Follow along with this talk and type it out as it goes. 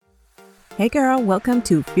Hey girl, welcome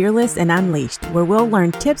to Fearless and Unleashed, where we'll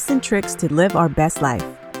learn tips and tricks to live our best life.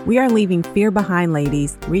 We are leaving fear behind,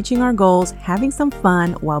 ladies, reaching our goals, having some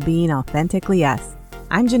fun while being authentically us.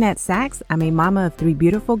 I'm Jeanette Sachs. I'm a mama of 3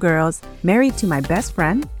 beautiful girls, married to my best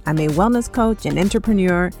friend. I'm a wellness coach and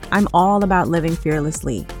entrepreneur. I'm all about living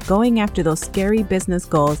fearlessly, going after those scary business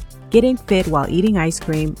goals, getting fit while eating ice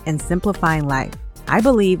cream, and simplifying life. I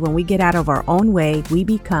believe when we get out of our own way, we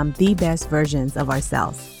become the best versions of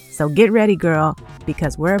ourselves. So get ready, girl,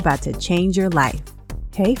 because we're about to change your life.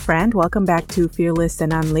 Hey friend, welcome back to Fearless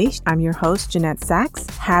and Unleashed. I'm your host, Jeanette Sachs.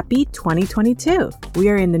 Happy 2022. We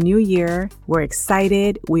are in the new year. We're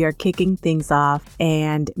excited. We are kicking things off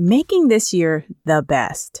and making this year the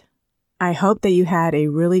best. I hope that you had a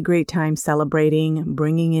really great time celebrating,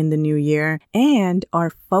 bringing in the new year, and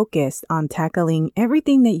are focused on tackling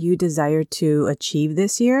everything that you desire to achieve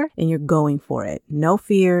this year, and you're going for it. No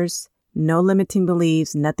fears. No limiting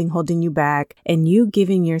beliefs, nothing holding you back, and you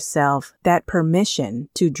giving yourself that permission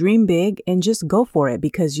to dream big and just go for it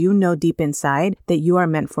because you know deep inside that you are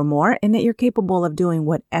meant for more and that you're capable of doing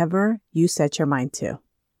whatever you set your mind to.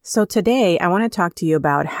 So today, I want to talk to you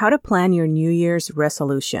about how to plan your New Year's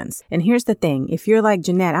resolutions. And here's the thing. If you're like,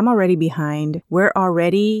 Jeanette, I'm already behind. We're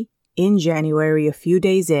already in January, a few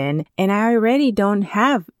days in, and I already don't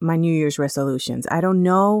have my New Year's resolutions. I don't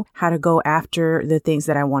know how to go after the things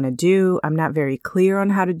that I want to do. I'm not very clear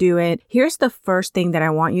on how to do it. Here's the first thing that I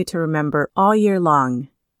want you to remember all year long.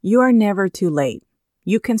 You are never too late.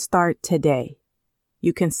 You can start today.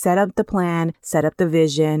 You can set up the plan, set up the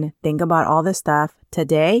vision, think about all the stuff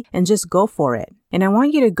today, and just go for it. And I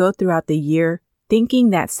want you to go throughout the year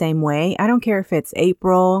thinking that same way. I don't care if it's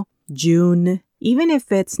April, June, even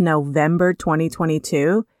if it's November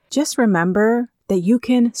 2022, just remember that you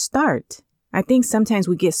can start. I think sometimes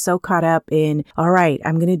we get so caught up in, all right,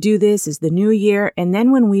 I'm going to do this, it's the new year. And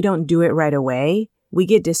then when we don't do it right away, we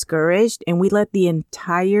get discouraged and we let the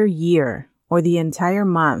entire year or the entire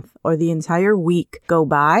month or the entire week go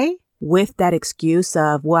by with that excuse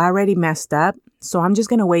of, well, I already messed up. So I'm just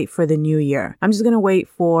going to wait for the new year. I'm just going to wait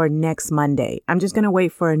for next Monday. I'm just going to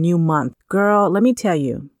wait for a new month. Girl, let me tell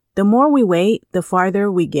you. The more we wait, the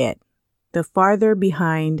farther we get, the farther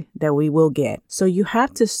behind that we will get. So you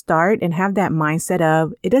have to start and have that mindset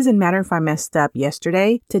of, it doesn't matter if I messed up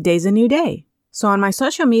yesterday, today's a new day. So on my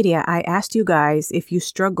social media, I asked you guys if you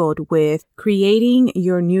struggled with creating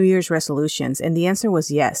your New Year's resolutions, and the answer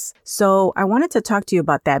was yes. So I wanted to talk to you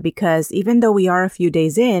about that because even though we are a few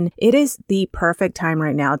days in, it is the perfect time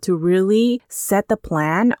right now to really set the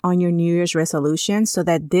plan on your New Year's resolution so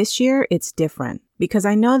that this year it's different. Because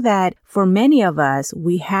I know that for many of us,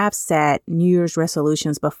 we have set New Year's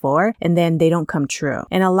resolutions before and then they don't come true.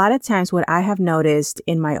 And a lot of times what I have noticed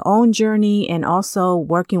in my own journey and also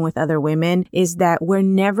working with other women is that we're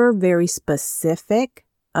never very specific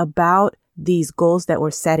about these goals that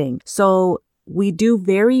we're setting. So we do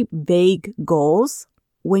very vague goals.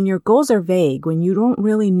 When your goals are vague, when you don't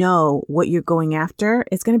really know what you're going after,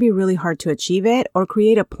 it's going to be really hard to achieve it or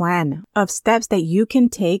create a plan of steps that you can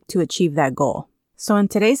take to achieve that goal. So in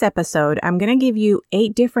today's episode, I'm going to give you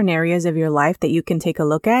 8 different areas of your life that you can take a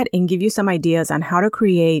look at and give you some ideas on how to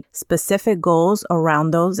create specific goals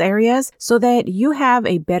around those areas so that you have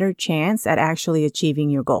a better chance at actually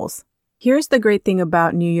achieving your goals. Here's the great thing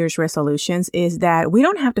about New Year's resolutions is that we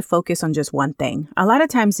don't have to focus on just one thing. A lot of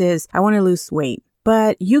times is, I want to lose weight,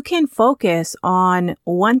 but you can focus on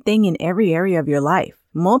one thing in every area of your life.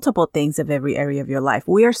 Multiple things of every area of your life.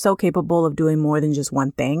 We are so capable of doing more than just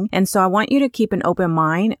one thing. And so I want you to keep an open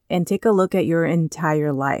mind and take a look at your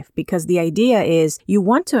entire life because the idea is you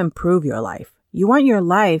want to improve your life. You want your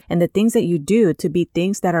life and the things that you do to be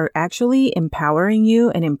things that are actually empowering you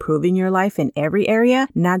and improving your life in every area,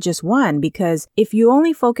 not just one. Because if you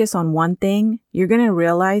only focus on one thing, you're going to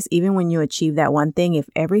realize even when you achieve that one thing, if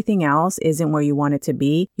everything else isn't where you want it to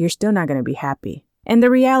be, you're still not going to be happy. And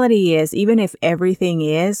the reality is, even if everything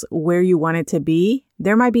is where you want it to be,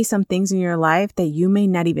 there might be some things in your life that you may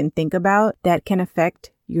not even think about that can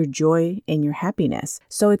affect your joy and your happiness.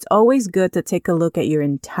 So it's always good to take a look at your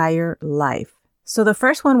entire life. So the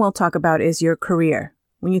first one we'll talk about is your career.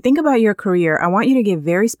 When you think about your career, I want you to get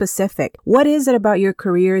very specific. What is it about your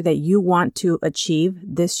career that you want to achieve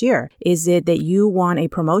this year? Is it that you want a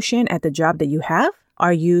promotion at the job that you have?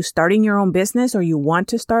 Are you starting your own business or you want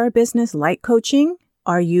to start a business like coaching?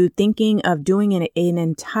 Are you thinking of doing an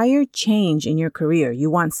entire change in your career? You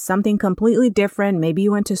want something completely different. Maybe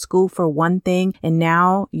you went to school for one thing and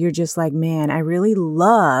now you're just like, man, I really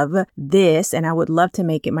love this and I would love to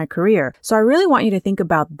make it my career. So I really want you to think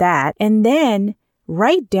about that and then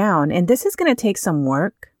write down, and this is going to take some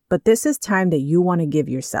work. but this is time that you want to give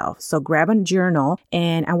yourself. So grab a journal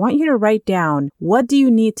and I want you to write down, what do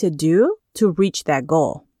you need to do to reach that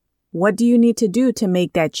goal? What do you need to do to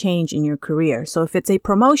make that change in your career? So if it's a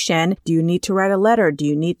promotion, do you need to write a letter? Do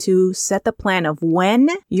you need to set the plan of when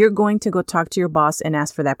you're going to go talk to your boss and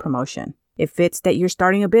ask for that promotion? If it's that you're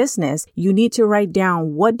starting a business, you need to write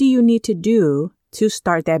down, what do you need to do to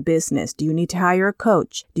start that business? Do you need to hire a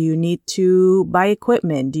coach? Do you need to buy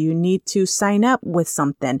equipment? Do you need to sign up with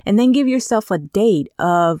something? And then give yourself a date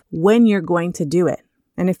of when you're going to do it.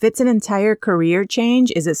 And if it's an entire career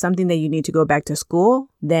change, is it something that you need to go back to school?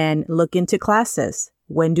 Then look into classes.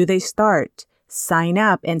 When do they start? Sign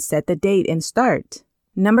up and set the date and start.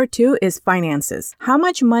 Number 2 is finances. How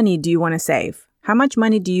much money do you want to save? How much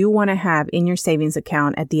money do you want to have in your savings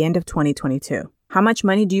account at the end of 2022? How much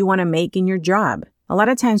money do you want to make in your job? A lot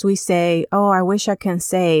of times we say, oh, I wish I can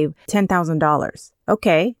save $10,000.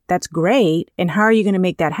 Okay, that's great. And how are you going to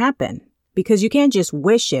make that happen? Because you can't just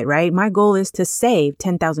wish it, right? My goal is to save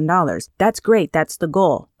 $10,000. That's great. That's the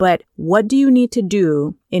goal. But what do you need to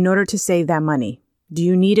do in order to save that money? Do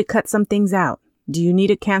you need to cut some things out? Do you need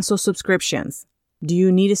to cancel subscriptions? Do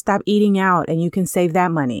you need to stop eating out and you can save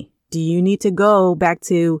that money? Do you need to go back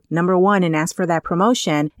to number 1 and ask for that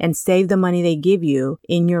promotion and save the money they give you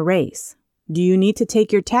in your raise? Do you need to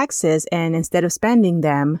take your taxes and instead of spending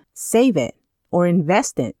them, save it or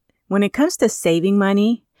invest it? When it comes to saving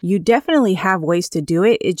money, you definitely have ways to do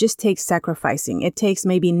it. It just takes sacrificing. It takes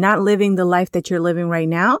maybe not living the life that you're living right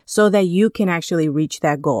now so that you can actually reach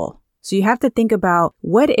that goal. So you have to think about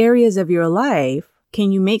what areas of your life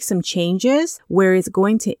can you make some changes where it's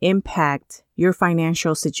going to impact your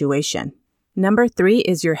financial situation. Number 3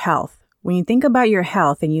 is your health. When you think about your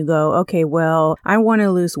health and you go, okay, well, I want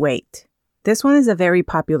to lose weight. This one is a very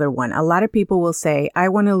popular one. A lot of people will say, I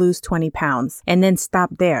want to lose 20 pounds and then stop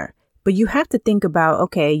there. But you have to think about,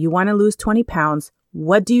 okay, you want to lose 20 pounds.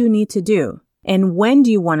 What do you need to do? And when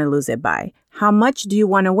do you want to lose it by? How much do you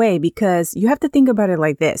want to weigh? Because you have to think about it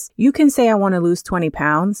like this. You can say, I want to lose 20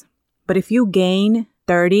 pounds. But if you gain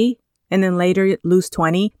 30 and then later lose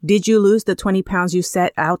 20, did you lose the 20 pounds you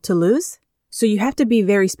set out to lose? So you have to be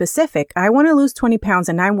very specific. I want to lose 20 pounds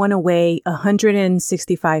and I want to weigh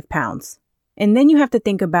 165 pounds. And then you have to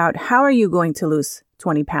think about, how are you going to lose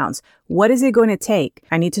 20 pounds? What is it going to take?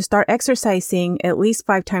 I need to start exercising at least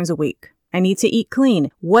 5 times a week. I need to eat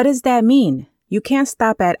clean. What does that mean? You can't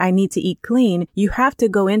stop at, I need to eat clean. You have to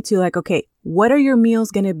go into like, okay, what are your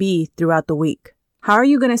meals going to be throughout the week? How are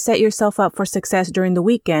you going to set yourself up for success during the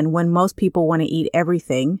weekend when most people want to eat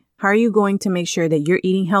everything? How are you going to make sure that you're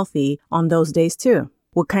eating healthy on those days too?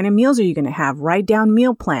 What kind of meals are you going to have? Write down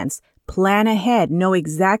meal plans. Plan ahead. Know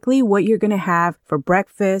exactly what you're going to have for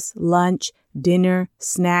breakfast, lunch, dinner,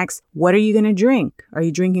 snacks. What are you going to drink? Are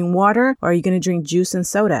you drinking water or are you going to drink juice and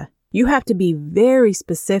soda? You have to be very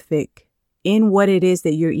specific in what it is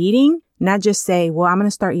that you're eating, not just say, well, I'm going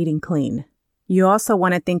to start eating clean. You also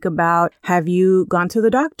want to think about, have you gone to the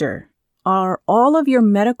doctor? Are all of your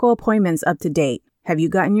medical appointments up to date? Have you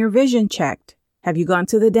gotten your vision checked? Have you gone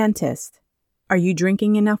to the dentist? Are you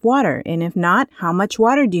drinking enough water? And if not, how much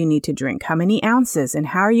water do you need to drink? How many ounces? And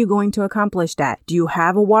how are you going to accomplish that? Do you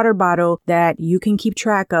have a water bottle that you can keep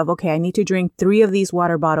track of? Okay, I need to drink 3 of these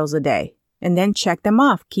water bottles a day. And then check them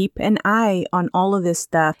off. Keep an eye on all of this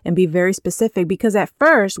stuff and be very specific, because at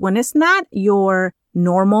first, when it's not your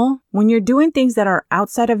normal, when you're doing things that are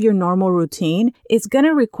outside of your normal routine, it's going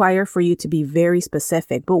to require for you to be very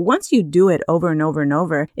specific. But once you do it over and over and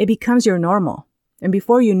over, it becomes your normal. And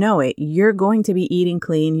before you know it, you're going to be eating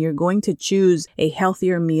clean. You're going to choose a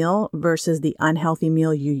healthier meal versus the unhealthy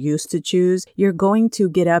meal you used to choose. You're going to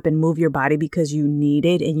get up and move your body because you need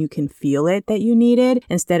it and you can feel it that you need it,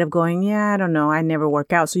 instead of going, yeah, I don't know, I never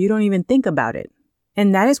work out. So you don't even think about it.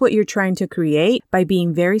 And that is what you're trying to create by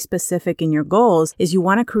being very specific in your goals, is you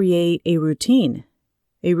want to create a routine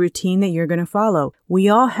that you're going to follow. We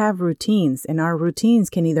all have routines, and our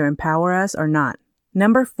routines can either empower us or not.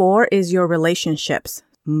 Number 4 is your relationships.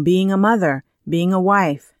 Being a mother, being a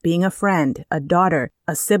wife, being a friend, a daughter,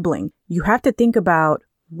 a sibling. You have to think about,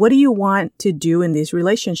 what do you want to do in these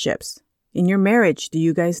relationships? In your marriage, do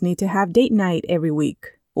you guys need to have date night every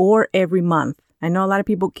week or every month? I know a lot of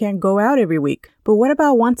people can't go out every week, but what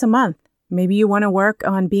about once a month? Maybe you want to work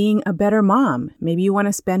on being a better mom. Maybe you want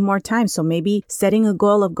to spend more time. So maybe setting a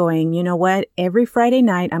goal of going, you know what, every Friday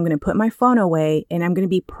night, I'm going to put my phone away and I'm going to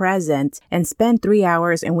be present and spend 3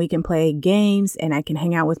 hours, and we can play games and I can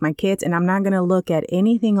hang out with my kids, and I'm not going to look at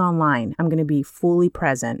anything online. I'm going to be fully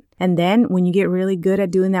present. And then when you get really good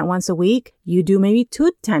at doing that once a week, you do maybe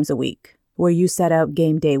 2 times a week where you set up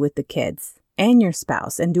game day with the kids. and your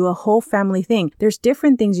spouse and do a whole family thing. There's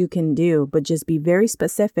different things you can do, but just be very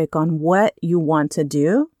specific on what you want to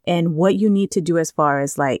do and what you need to do as far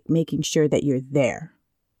as like making sure that you're there.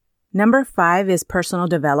 Number 5 is personal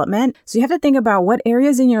development. So you have to think about what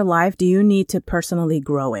areas in your life do you need to personally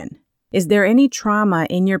grow in? Is there any trauma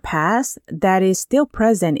in your past that is still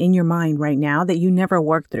present in your mind right now that you never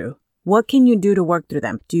worked through? What can you do to work through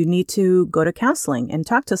them? Do you need to go to counseling and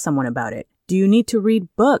talk to someone about it? Do you need to read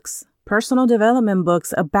books, personal development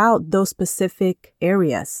books about those specific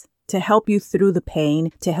areas to help you through the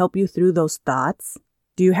pain, to help you through those thoughts?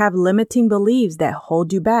 Do you have limiting beliefs that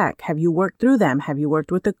hold you back? Have you worked through them? Have you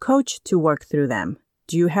worked with a coach to work through them?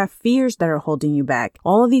 Do you have fears that are holding you back?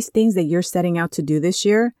 All of these things that you're setting out to do this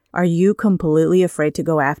year, are you completely afraid to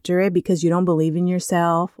go after it because you don't believe in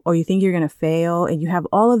yourself or you think you're going to fail and you have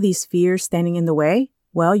all of these fears standing in the way?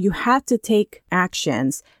 Well, you have to take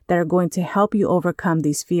actions that are going to help you overcome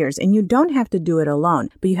these fears. And you don't have to do it alone,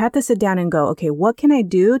 but you have to sit down and go, okay, what can I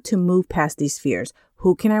do to move past these fears?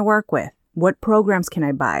 Who can I work with? What programs can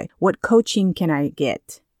I buy? What coaching can I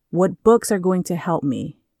get? What books are going to help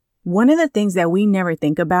me? One of the things that we never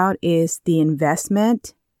think about is the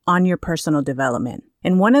investment on your personal development.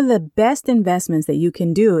 And one of the best investments that you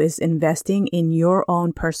can do is investing in your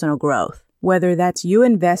own personal growth, whether that's you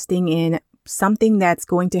investing in something that's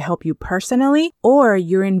going to help you personally, or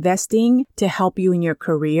you're investing to help you in your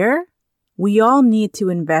career. We all need to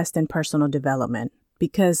invest in personal development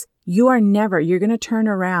because you're going to turn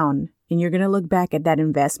around and you're going to look back at that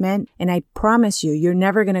investment. And I promise you're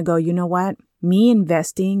never going to go, you know what? Me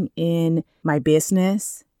investing in my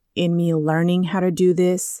business, in me learning how to do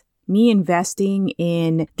this, me investing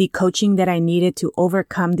in the coaching that I needed to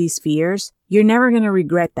overcome these fears, you're never going to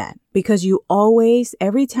regret that because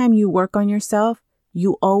every time you work on yourself,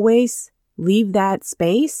 you always leave that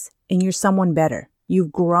space and you're someone better.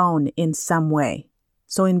 You've grown in some way.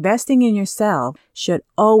 So investing in yourself should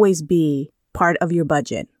always be part of your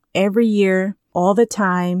budget. Every year, all the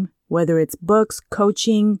time, whether it's books,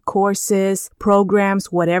 coaching, courses,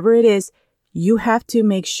 programs, whatever it is, you have to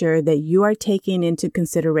make sure that you are taking into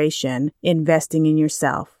consideration investing in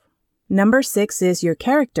yourself. Number 6 is your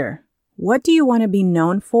character. What do you want to be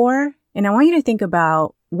known for? And I want you to think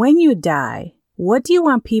about when you die, what do you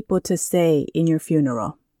want people to say in your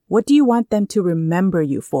funeral? What do you want them to remember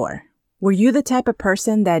you for? Were you the type of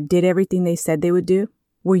person that did everything they said they would do?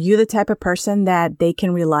 Were you the type of person that they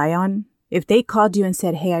can rely on? If they called you and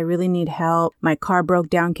said, hey, I really need help. My car broke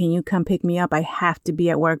down. Can you come pick me up? I have to be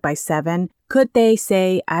at work by 7. Could they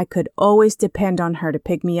say, I could always depend on her to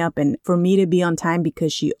pick me up and for me to be on time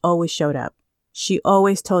because she always showed up. She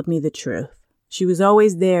always told me the truth. She was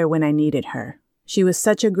always there when I needed her. She was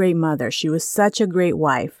such a great mother. She was such a great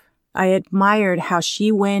wife. I admired how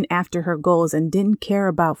she went after her goals and didn't care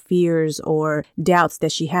about fears or doubts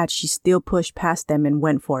that she had. She still pushed past them and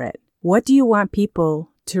went for it. What do you want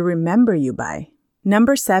people to remember you by?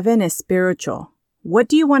 Number 7 is spiritual. What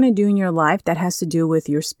do you want to do in your life that has to do with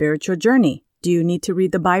your spiritual journey? Do you need to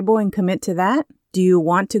read the Bible and commit to that? Do you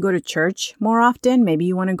want to go to church more often? Maybe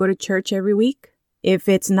you want to go to church every week. If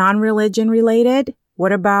it's non-religion related,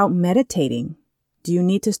 what about meditating? Do you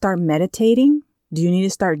need to start meditating? Do you need to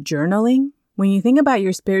start journaling? When you think about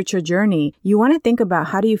your spiritual journey, you want to think about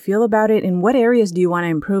how do you feel about it and what areas do you want to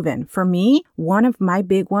improve in? For me, one of my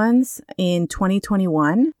big ones in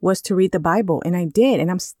 2021 was to read the Bible, and I did,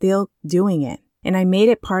 and I'm still doing it. And I made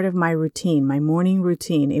it part of my routine, my morning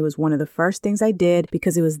routine. It was one of the first things I did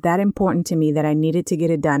because it was that important to me that I needed to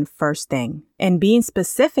get it done first thing. And being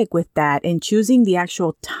specific with that and choosing the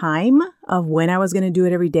actual time of when I was going to do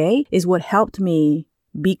it every day is what helped me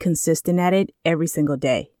be consistent at it every single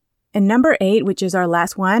day. And number 8, which is our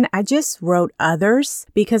last one, I just wrote others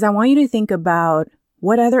because I want you to think about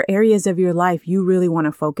what other areas of your life you really want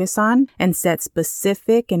to focus on and set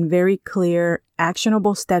specific and very clear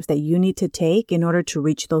actionable steps that you need to take in order to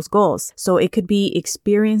reach those goals. So it could be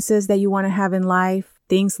experiences that you want to have in life,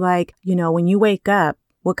 things like, when you wake up,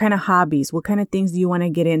 what kind of hobbies, what kind of things do you want to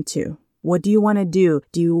get into? What do you want to do?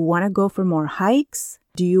 Do you want to go for more hikes?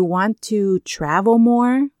 Do you want to travel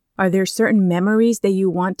more? Are there certain memories that you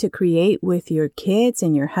want to create with your kids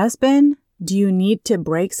and your husband? Do you need to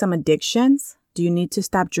break some addictions? Do you need to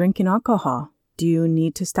stop drinking alcohol? Do you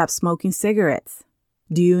need to stop smoking cigarettes?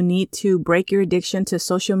 Do you need to break your addiction to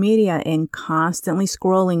social media and constantly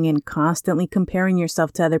scrolling and constantly comparing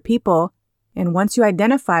yourself to other people? And once you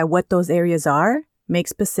identify what those areas are, make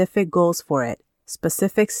specific goals for it.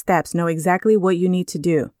 Specific steps, know exactly what you need to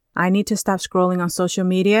do. I need to stop scrolling on social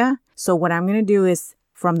media. So what I'm going to do is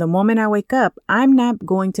from the moment I wake up, I'm not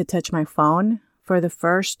going to touch my phone for the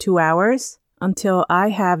first 2 hours until I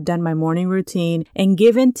have done my morning routine and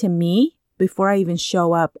given to me before I even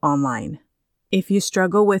show up online. If you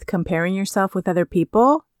struggle with comparing yourself with other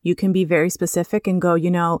people, you can be very specific and go,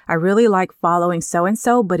 I really like following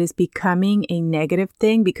so-and-so, but it's becoming a negative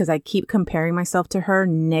thing because I keep comparing myself to her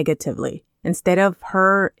negatively. Instead of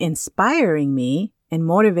her inspiring me and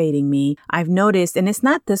motivating me, I've noticed, and it's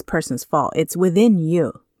not this person's fault, it's within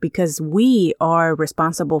you. Because we are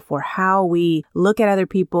responsible for how we look at other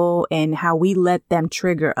people and how we let them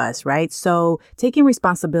trigger us, right? So taking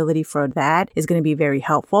responsibility for that is going to be very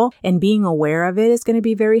helpful, and being aware of it is going to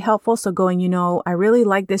be very helpful. So going, I really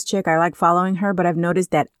like this chick. I like following her, but I've noticed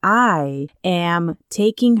that I am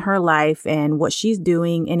taking her life and what she's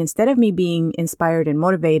doing, and instead of me being inspired and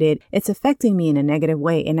motivated, it's affecting me in a negative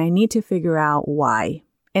way, and I need to figure out why.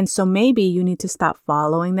 And so maybe you need to stop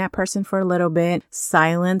following that person for a little bit,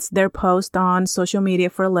 silence their post on social media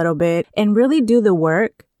for a little bit, and really do the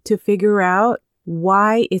work to figure out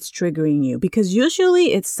why it's triggering you. Because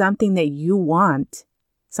usually it's something that you want,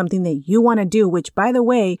 something that you want to do, which, by the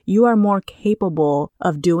way, you are more capable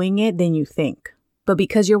of doing it than you think. But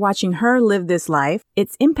because you're watching her live this life,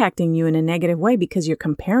 it's impacting you in a negative way because you're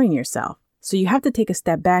comparing yourself. So you have to take a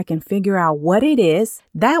step back and figure out what it is.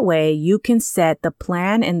 That way you can set the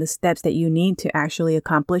plan and the steps that you need to actually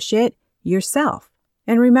accomplish it yourself.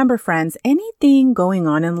 And remember, friends, anything going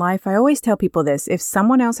on in life, I always tell people this: if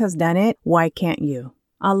someone else has done it, why can't you?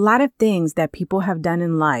 A lot of things that people have done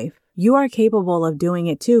in life, you are capable of doing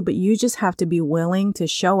it too, but you just have to be willing to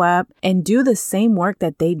show up and do the same work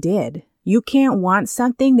that they did. You can't want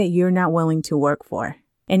something that you're not willing to work for.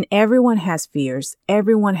 And everyone has fears,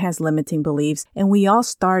 everyone has limiting beliefs, and we all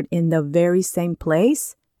start in the very same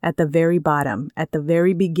place, at the very bottom, at the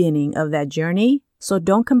very beginning of that journey. So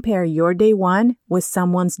don't compare your day 1 with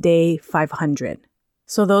someone's day 500.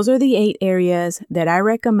 So those are the 8 areas that I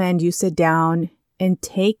recommend you sit down and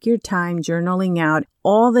take your time journaling out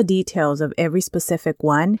all the details of every specific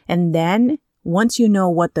one. And then once you know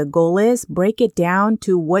what the goal is, break it down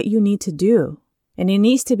to what you need to do. And it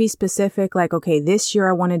needs to be specific, like, okay, this year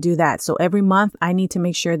I want to do that. So every month I need to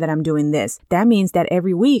make sure that I'm doing this. That means that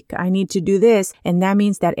every week I need to do this. And that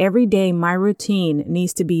means that every day my routine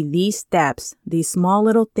needs to be these steps, these small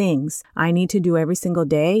little things I need to do every single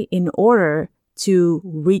day in order to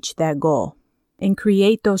reach that goal. And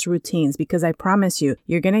create those routines, because I promise you,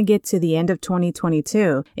 you're going to get to the end of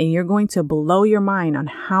 2022 and you're going to blow your mind on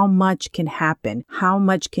how much can happen, how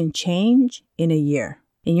much can change in a year.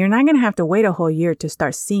 And you're not going to have to wait a whole year to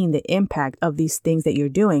start seeing the impact of these things that you're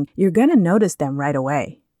doing. You're going to notice them right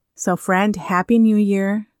away. So friend, Happy New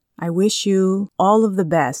Year. I wish you all of the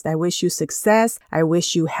best. I wish you success. I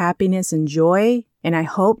wish you happiness and joy. And I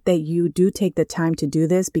hope that you do take the time to do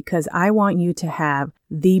this, because I want you to have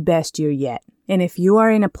the best year yet. And if you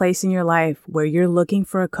are in a place in your life where you're looking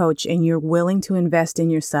for a coach and you're willing to invest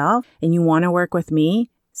in yourself and you want to work with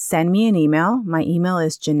me, send me an email. My email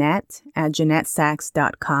is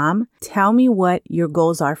Jeanette@JeanetteSachs.com. Tell me what your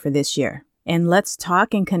goals are for this year, and let's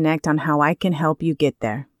talk and connect on how I can help you get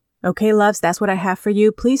there. Okay, loves, that's what I have for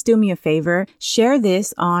you. Please do me a favor. Share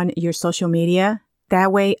this on your social media.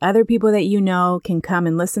 That way, other people that you know can come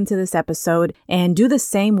and listen to this episode and do the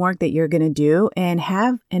same work that you're going to do and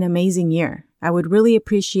have an amazing year. I would really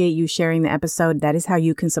appreciate you sharing the episode. That is how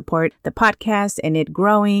you can support the podcast and it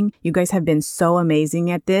growing. You guys have been so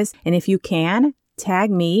amazing at this. And if you can,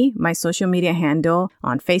 tag me. My social media handle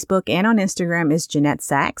on Facebook and on Instagram is Jeanette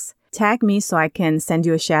Sachs. Tag me so I can send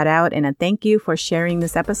you a shout out and a thank you for sharing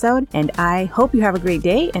this episode. And I hope you have a great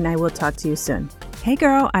day, and I will talk to you soon. Hey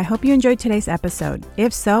girl, I hope you enjoyed today's episode.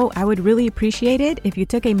 If so, I would really appreciate it if you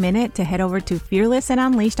took a minute to head over to Fearless and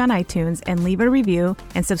Unleashed on iTunes and leave a review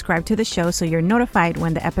and subscribe to the show so you're notified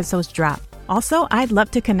when the episodes drop. Also, I'd love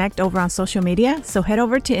to connect over on social media, so head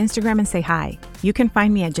over to Instagram and say hi. You can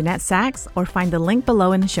find me at Jeanette Sachs or find the link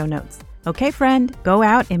below in the show notes. Okay, friend, go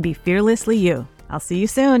out and be fearlessly you. I'll see you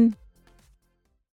soon.